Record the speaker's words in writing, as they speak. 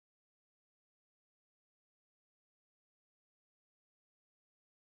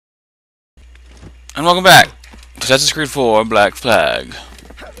And welcome back to Assassin's Creed 4 Black Flag.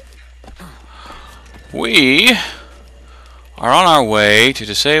 We are on our way to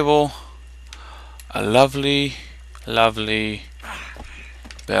disable a lovely, lovely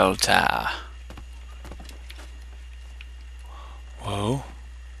bell tower. Whoa.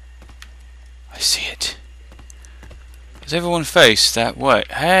 I see it. Does everyone face that way?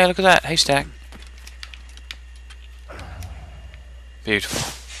 Hey, look at that haystack.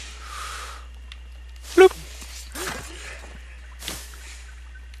 Beautiful. Bloop.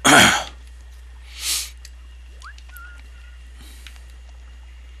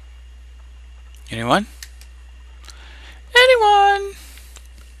 Anyone? Anyone?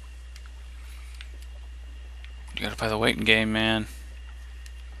 You gotta play the waiting game, man.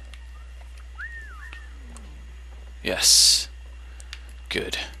 Yes.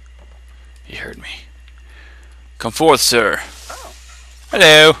 Good. He heard me. Come forth, sir.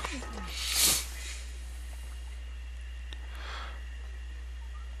 Hello.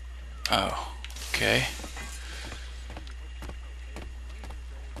 Oh, okay.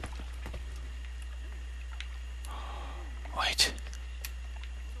 Wait.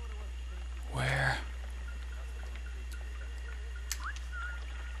 Where?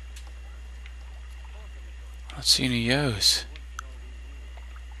 I don't see any yos.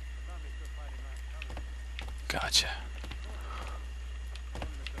 Gotcha.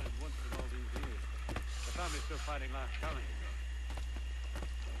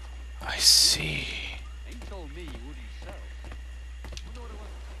 I see.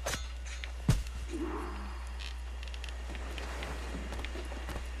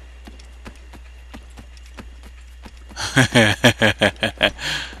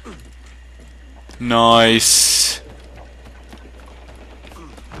 Nice.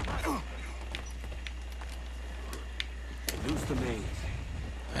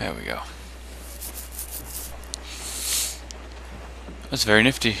 There we go. That's very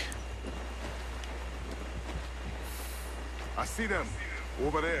nifty. I see them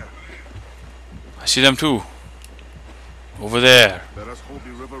over there. I see them too. Over there. Let us hope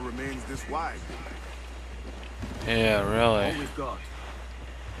the river remains this wide. Yeah, really. All we've got.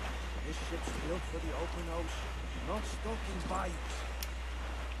 This ship's built for the open ocean, not stuck in bites.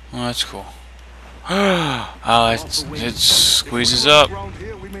 Oh, that's cool. Oh, it squeezes up. Around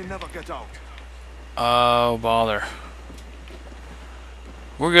here, we may never get out. Oh, bother.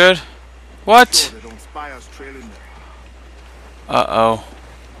 We're good. What? Sure they don't spy us trailing there. Uh-oh.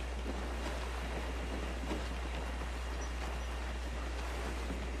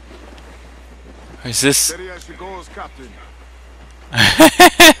 Is this... Steady as she goes, Captain.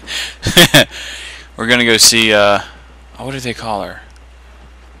 We're gonna go see, oh, what did they call her?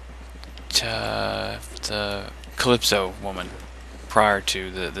 The Calypso woman. Prior to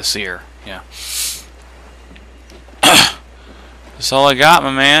the seer. Yeah. That's all I got,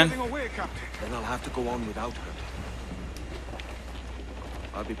 my man. Getting away, Captain. Then I'll have to go on without her.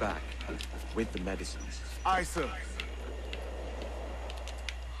 I'll be back with the medicines. Aye, sir.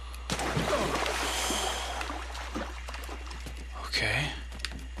 Okay.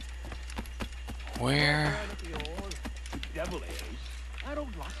 Where?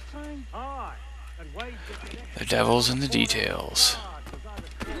 The devil's in the details.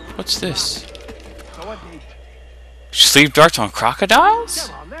 What's this? Sleep darts on crocodiles?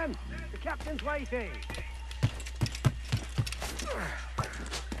 Come on then. The captain's waiting.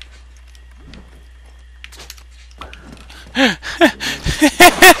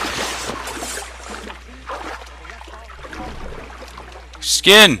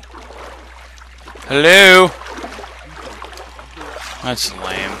 Skin! Hello? That's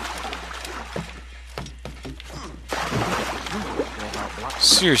lame.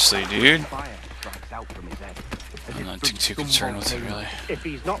 Seriously, dude. I'm not too concerned with it, really. If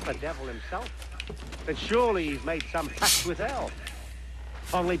he's not the devil himself, then surely he's made some pact with hell.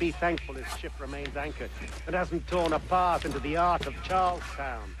 Only be thankful his ship remains anchored and hasn't torn apart into the art of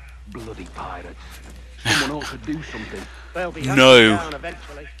Charlestown. Bloody pirates. Someone ought to do something. They'll be No. hunted down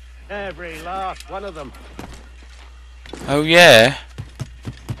eventually. Every last one of them. Oh, yeah?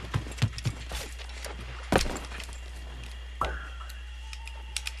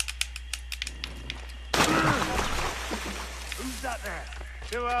 Who's that there?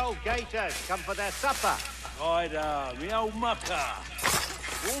 Two old gators come for their supper. Rider, me old mucker.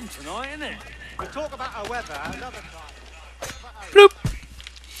 Warm tonight, isn't it? We'll talk about our weather another time. Bloop.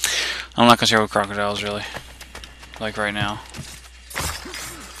 I'm not concerned with crocodiles, really. Like right now.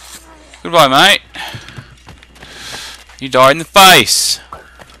 Goodbye, mate. You died in the face.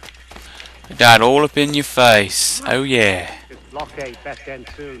 I died all up in your face. Oh, yeah. This blockade best end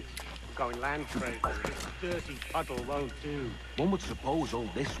soon. going land crazy. This dirty puddle won't do. One would suppose all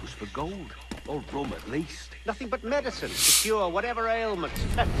this was for gold. Or rum at least. Nothing but medicine to cure whatever ailments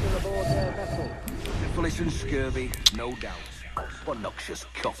fester aboard their vessel. Syphilis and scurvy, no doubt. What noxious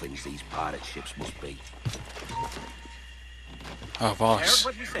coffins these pirate ships must be. Oh, bollocks.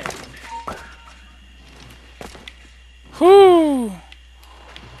 What you say? Whoo!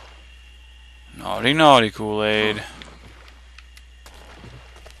 Naughty, naughty Kool-Aid.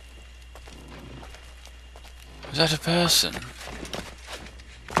 Is that a person?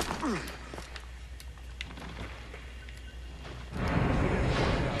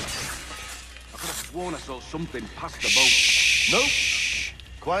 Sworn I saw something past the boat. Nope.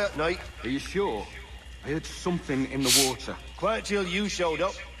 Quiet night. Are you sure? I heard something in the water. Quiet till you showed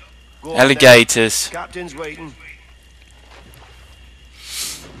up. Go on Alligators. then. Captain's waiting.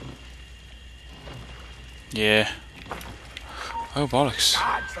 Yeah. Oh, bollocks.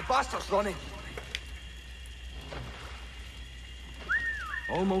 Lads, the bastard's running.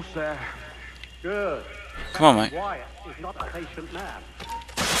 Almost there. Good. Come on, mate. Wyatt is not a patient man.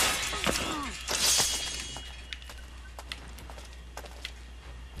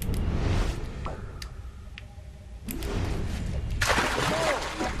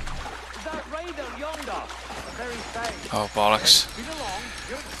 Is that raider yonder? Very safe. Oh, bollocks. Been along,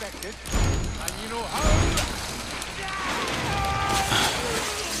 you're expected. And you know how...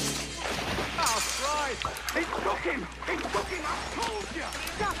 Oh, Christ! He took him! He took him! I told you!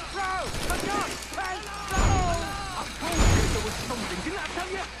 Just throw! For God's sake, throw! I told you there was something. Didn't I tell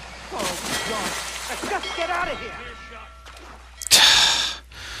you? Oh, God. Let's just get out of here.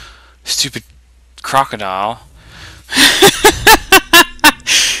 Stupid crocodile.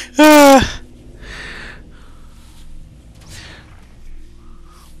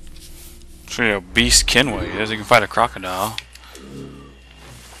 It's really a beast Kenway is. He can fight a crocodile.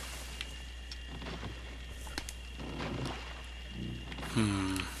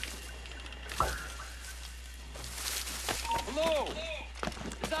 Hello!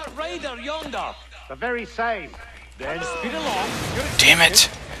 Is that raider yonder? The very same. Then speed along, you're expected. Damn it!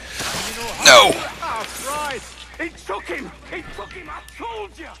 And you know how... No! Oh, Christ! He took him! He took him! I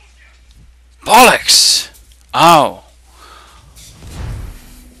told you! Bollocks! Ow!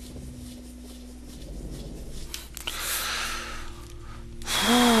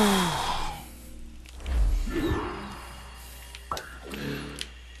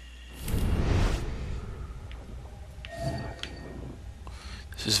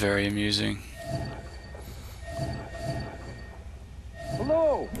 This is very amusing.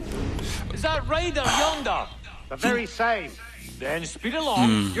 Hello. Is that raider yonder? The very same. Then speed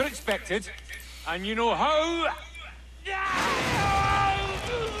along, you're expected. And you know how...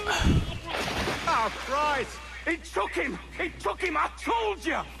 Oh, Christ! He took him! He took him! I told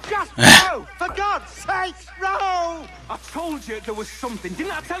you! Just row! For God's sake, row! I told you there was something.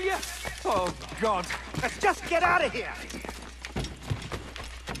 Didn't I tell you? Oh, God. Let's just get out of here.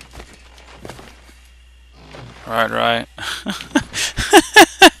 Right.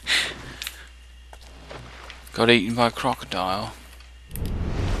 Got eaten by a crocodile.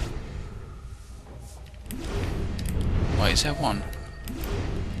 Wait, is there one?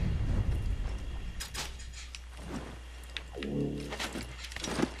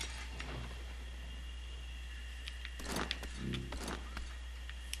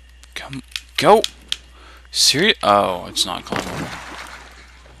 Come, go! Serious? Oh, it's not climbable.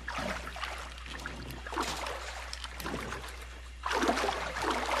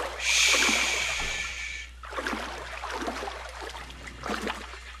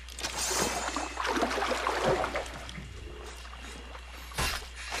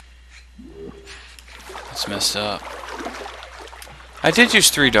 That's messed up. I did use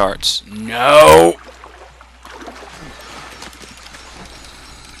 3 darts. No!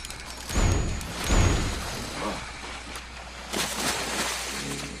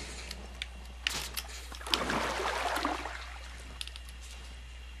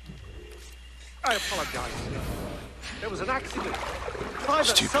 I apologize. There was an accident. Private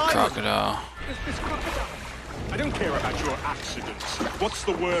Stupid Simon. crocodile. This crocodile. I don't care about your accidents. What's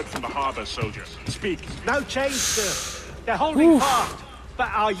the word from the harbor, soldier? Speak. No change, sir. They're holding fast,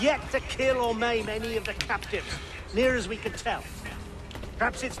 but are yet to kill or maim any of the captives, near as we can tell.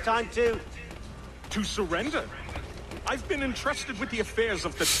 Perhaps it's time to... To surrender? I've been entrusted with the affairs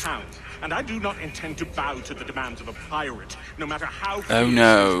of the town, and I do not intend to bow to the demands of a pirate, no matter how fierce his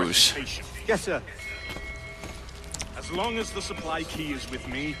noes. reputation. Yes, sir. As long as the supply key is with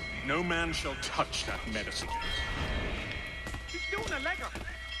me, no man shall touch that medicine. He's doing a legger.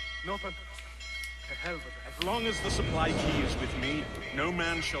 Nothing. As long as the supply key is with me, no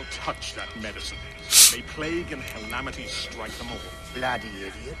man shall touch that medicine. May plague and calamity strike them all. Bloody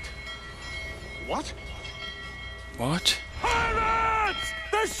idiot. What? What? Pirates!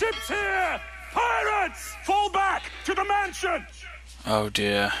 The ship's here! Pirates! Fall back to the mansion! Oh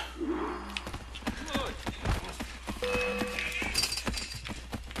dear.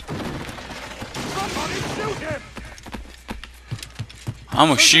 Somebody shoot him! I'm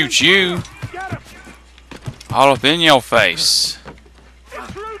gonna shoot you Get him! all up in your face.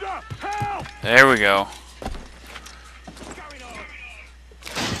 Intruder! Help! There we go. What's going on?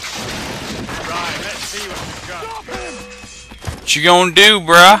 Right, let's see what we've got. Stop him! What you gonna do,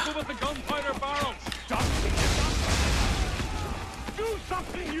 bruh? With the gunpowder barrels. Do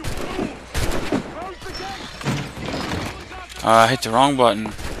something, you fools! Close the gate! I hit the wrong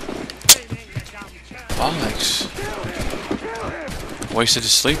button. Bollocks. Wasted a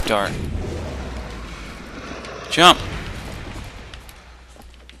sleep dart. Jump.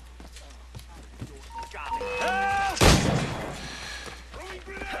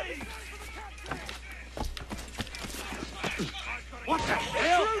 What the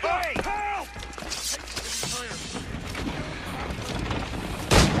hell? Hey! Help!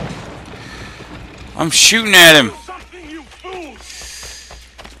 I'm shooting at him. Do something, you fools!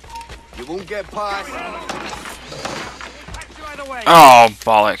 You won't get past. Oh,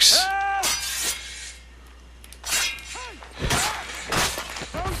 bollocks.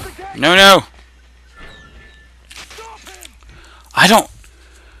 No, no. I don't.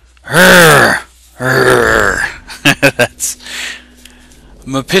 That's.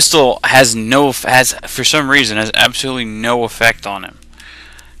 My pistol has for some reason has absolutely no effect on him.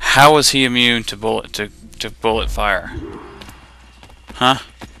 How is he immune to bullet fire? Huh?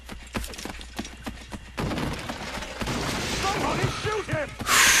 Somebody shoot him!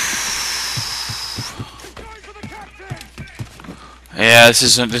 Going for the captain! Yeah, this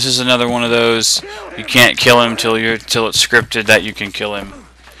is another one of those. You can't kill him till it's scripted that you can kill him,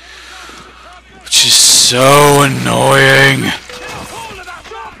 which is so annoying. Hold it up!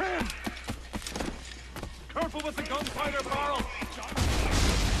 Stop him! Careful with the gunpowder barrels.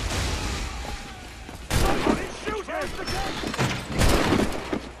 Somebody shoot him!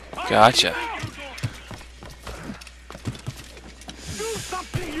 Gotcha. Do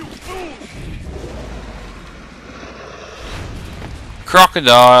something, you fools!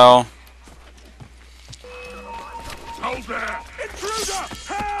 Crocodile. Hold there! Intruder!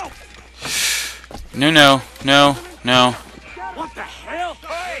 Help! No, no, no, no. What the hell?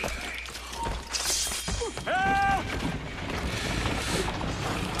 Hey! Help!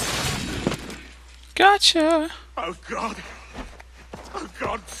 Gotcha. Oh God! Oh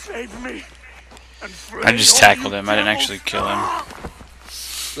God, save me! And I just tackled him. I didn't actually kill him.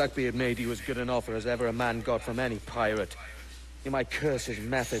 Blackbeard made you as good an offer as ever a man got from any pirate. You might curse his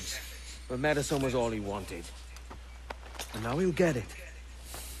methods, but medicine was all he wanted. And now he'll get it.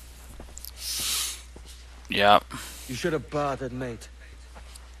 Yep. You should have bartered, mate.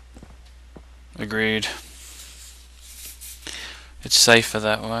 Agreed. It's safer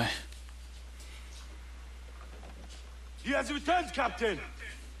that way. He has returned, Captain.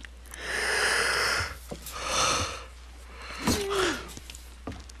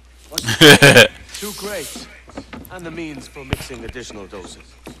 Two crates, and the means for mixing additional doses.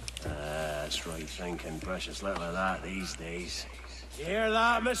 That's right thinking. Precious little of that these days. You hear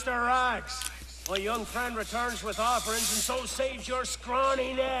that, Mr. Rags? My young friend returns with offerings and so saves your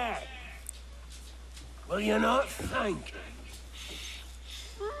scrawny neck. Will you not thank him?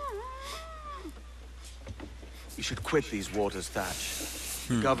 You should quit these waters, Thatch.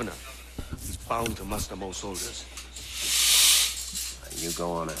 The governor is bound to muster more soldiers. You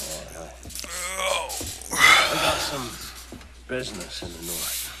go on ahead, huh? I got some business in the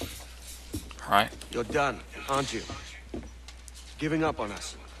north. Right. You're done, aren't you? Giving up on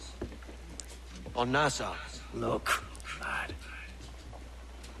us. On Nassau. Look, lad.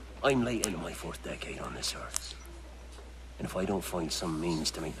 I'm late into my 4th decade on this earth. And if I don't find some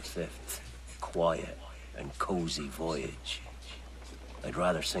means to make the 5th quiet and cozy voyage, I'd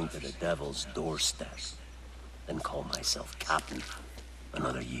rather sink to the devil's doorstep than call myself captain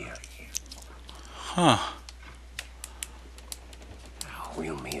another year. Huh.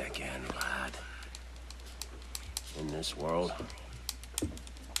 We'll meet again, lad. In this world.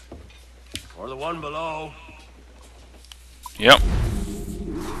 Or the one below. Yep.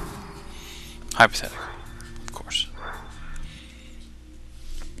 Hypothetical, of course.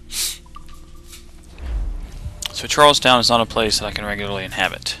 So Charlestown is not a place that I can regularly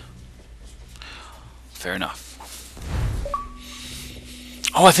inhabit. Fair enough.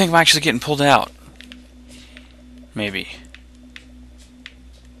 Oh, I think I'm actually getting pulled out. Maybe.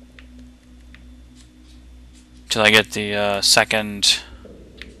 Till I get the second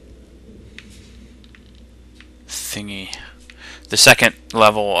thingy. The second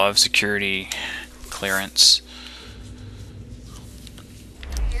level of security clearance.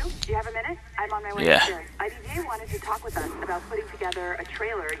 Do you have a minute? I'm on my way upstairs. IDJ wanted to talk with us about putting together a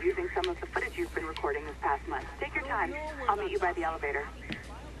trailer using some of the footage you've been recording this past month. Take your time. I'll meet you by the elevator.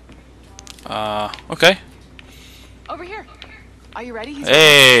 Okay. Over here. Are you ready?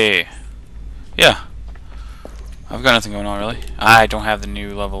 Hey! Yeah. I've got nothing going on, really. I don't have the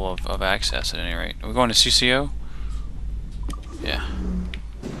new level of access, at any rate. Are we going to CCO? Yeah.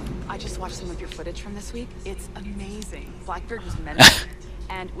 I just watched some of your footage from this week. It's amazing. Blackbeard was mental.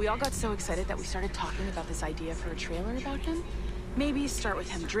 And we all got so excited that we started talking about this idea for a trailer about him. Maybe start with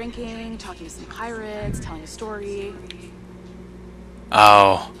him drinking, talking to some pirates, telling a story.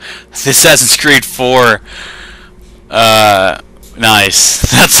 Oh, this Assassin's Creed 4. Nice.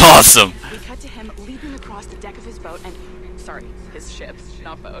 That's awesome. We cut to him leaping across the deck of his boat and, sorry, his ship,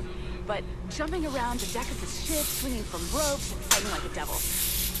 not boat, but jumping around the deck of his ship, swinging from ropes, and fighting like a devil.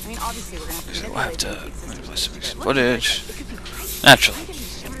 I mean, obviously we're gonna have to manipulate some footage. Naturally. I'm getting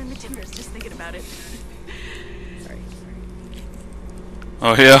shivered in the timbers just thinking about it. Sorry.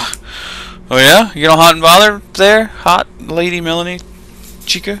 Oh yeah. Oh yeah? You get all hot and bothered there? Hot lady Melanie?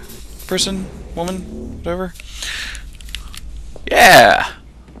 Chica? Person? Woman? Whatever? Yeah!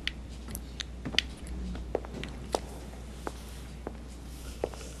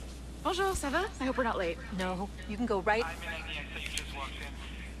 Bonjour, ça va? I hope we're not late. No, you can go right.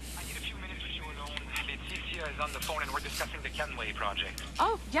 Is on the phone and we're discussing the Kenway project.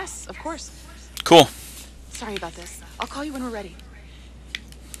 Oh, yes, of course. Cool. Sorry about this. I'll call you when we're ready.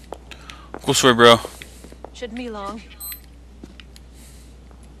 Cool story, bro. Shouldn't be long.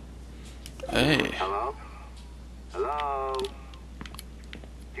 Hey. Hello? Hello?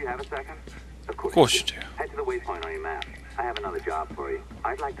 Do you have a second? Of course you do. Head to the waypoint on your map. I have another job for you.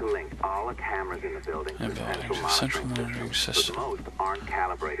 I'd like to link all the cameras in the building to the central monitoring system. But most aren't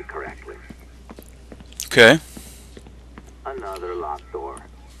calibrated correctly. Okay. Another locked door.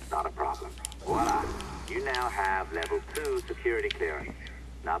 Not a problem. Voila. You now have level 2 security clearance.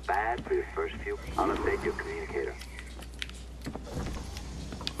 Not bad for your first few. I'll update your communicator.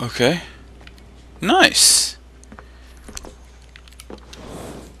 Okay. Nice.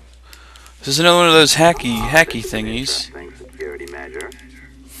 This is another one of those hacky thingies. Security measure.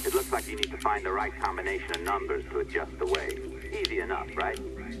 It looks like you need to find the right combination of numbers to adjust the weight. Easy enough, right?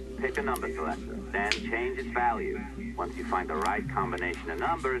 Pick a number selector, then change its value. Once you find the right combination of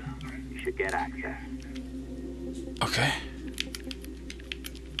numbers, you should get access. Okay.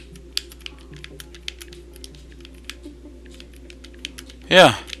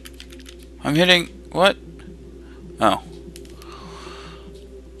 Yeah. I'm hitting... what? Oh.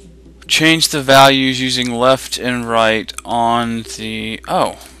 Change the values using left and right on the...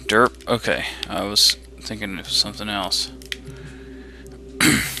 oh, derp. Okay. I was thinking of something else.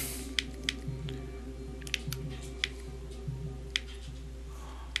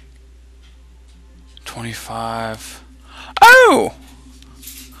 25. Oh!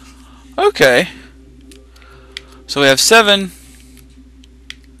 Okay. So we have 7,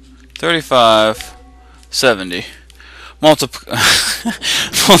 35, 70.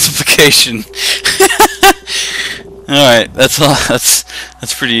 Multiplication. Alright, that's all.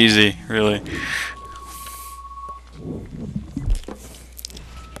 That's pretty easy, really.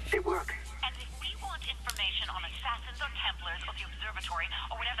 It works. And if we want information on assassins or Templars or the observatory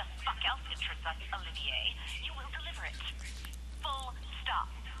or whatever the fuck else interests us, Olivier, you will deliver it. Full stop.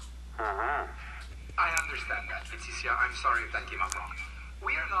 Uh-huh. I understand that, Leticia. I'm sorry if that came out wrong.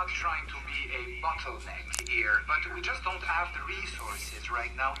 We are not trying to be a bottleneck here, but we just don't have the resources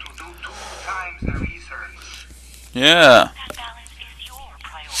right now to do 2 times the research. Yeah. That balance is your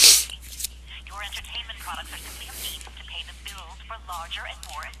priority. Your entertainment products are simply a means to pay the bills for larger and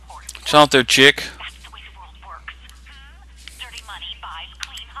more important. What's out there, chick? That's the way the world works. Dirty money buys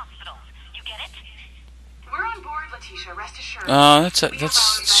clean hospitals. You get it? We're on board, Leticia. Rest assured. That's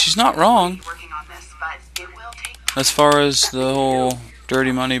she's not wrong. Working on this, but it will take. As far as the whole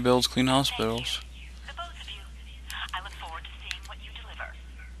dirty money builds clean hospitals. The both of you. I look forward to seeing what you deliver.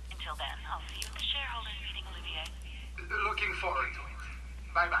 Until then, I'll see you at the shareholders meeting, Olivier. Looking forward to it.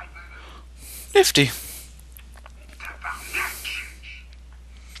 Bye-bye. Nifty. Tap our neck.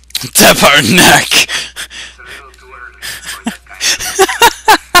 Tap our neck. It's a little too early for that kind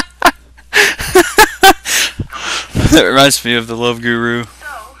of... That reminds me of the Love Guru.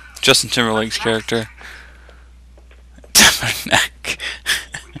 Justin Timberlake's character. Tap our neck.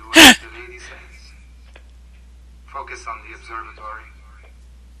 We do as the lady says. observatory.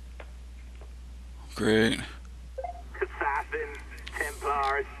 Great. Assassins,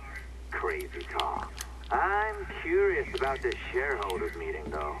 Templars, crazy talk. I'm curious about this shareholders meeting,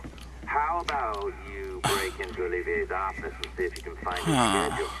 though. How about you break into Olivier's office and see if you can find his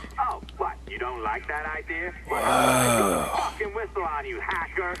schedule? Oh, what? You don't like that idea? Well, I'll fucking whistle on you,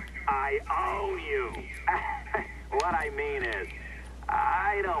 hacker. I own you. What I mean is,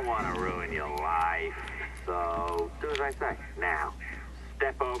 I don't want to ruin your life. So, do as I say. Now,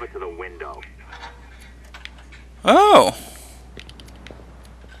 step over to the window. Oh.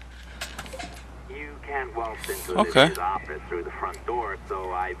 You can't waltz into Okay. Olivier's office through the front door,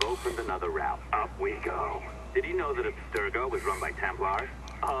 so I've opened another route. Up we go. Did you know that Abstergo was run by Templars?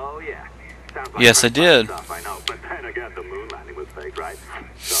 Oh, yeah. Sounds like Yes, I did. Stuff, I know, but then again, the moon landing was fake, right?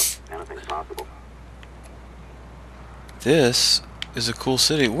 So, anything's possible. This is a cool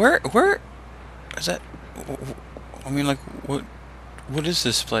city. Where is that? I mean, like, what is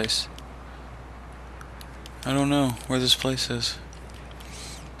this place? I don't know where this place is.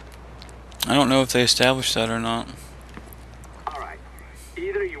 I don't know if they established that or not. Alright.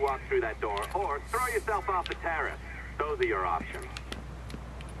 Either you walk through that door, or throw yourself off the terrace. Those are your options.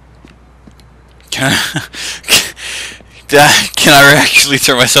 Can I actually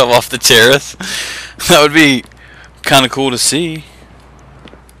throw myself off the terrace? That would be kind of cool to see.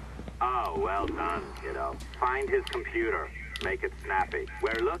 Oh, well done, kiddo. Find his computer. Make it snappy.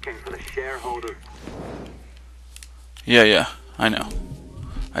 We're looking for the shareholders. Yeah, I know.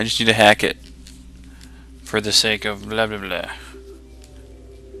 I just need to hack it for the sake of blah blah blah.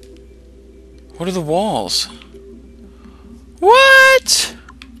 What are the walls? What?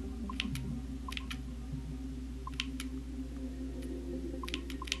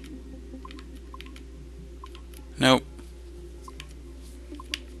 Nope.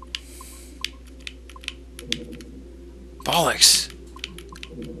 Bollocks.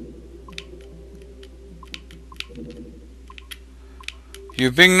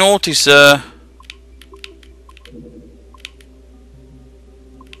 You're being naughty, sir.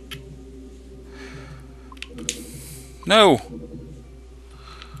 No.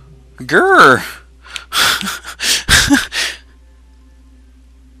 Grr.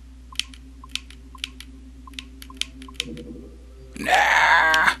 Nah.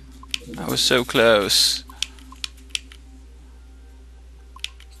 I was so close.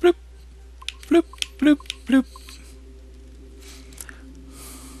 Bloop. Bloop. Bloop. Bloop.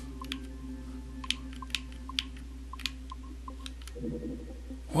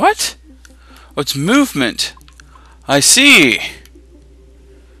 What? Oh, it's movement. I see.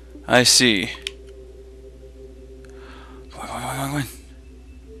 I see. Go.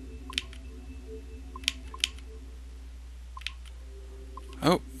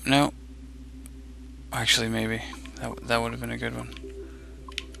 Oh, no. Actually, maybe. That would have been a good one.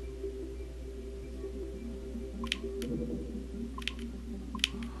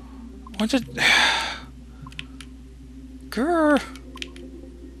 What did... Grr.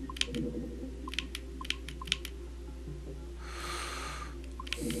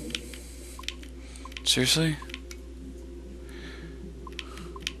 Seriously?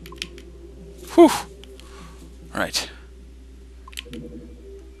 Whew. Right.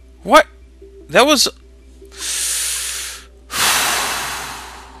 What? That was...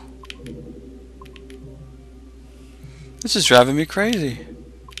 This is driving me crazy.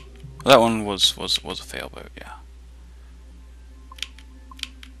 Well, that one was a fail, but yeah.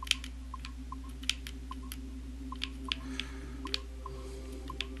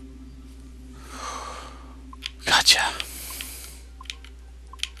 Gotcha.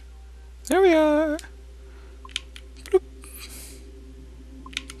 There we are. Bloop.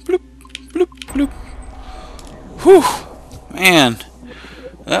 Bloop. Bloop. Bloop. Whew. Man.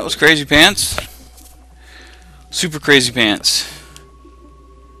 That was crazy pants. Super crazy pants.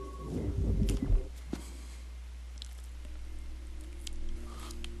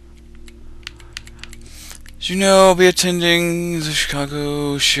 As you know, I'll be attending the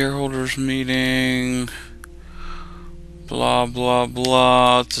Chicago shareholders meeting. Blah blah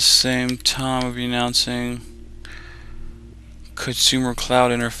blah. At the same time, I'll be announcing consumer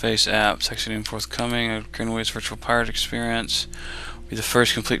cloud interface app, section forthcoming. A Greenway's virtual pirate experience will be the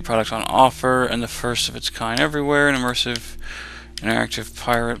first complete product on offer and the first of its kind everywhere. An immersive, interactive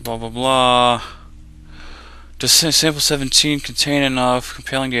pirate. Blah blah blah. Does sample 17 contain enough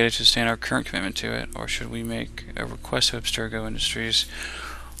compelling data to sustain our current commitment to it, or should we make a request to Abstergo Industries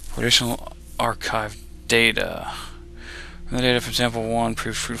for additional archive data? When the data from sample 1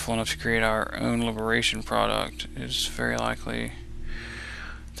 proved fruitful enough to create our own liberation product, it is very likely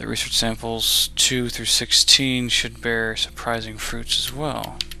The research samples 2 through 16 should bear surprising fruits as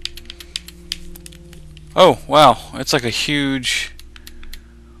well. Oh, wow. It's like a huge...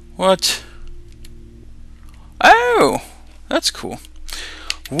 What? Oh! That's cool.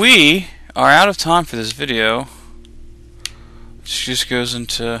 We are out of time for this video. Which just goes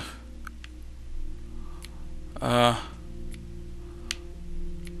into...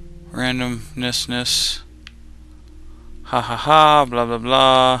 randomness. Ha ha ha, blah blah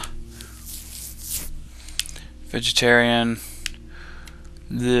blah. Vegetarian.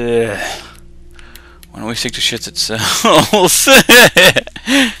 Blech. Why don't we stick to shits itself?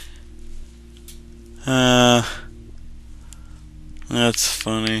 That's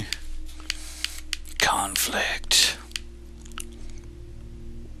funny. Conflict.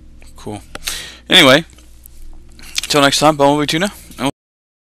 Cool. Anyway, until next time, Bumblebee Tuna.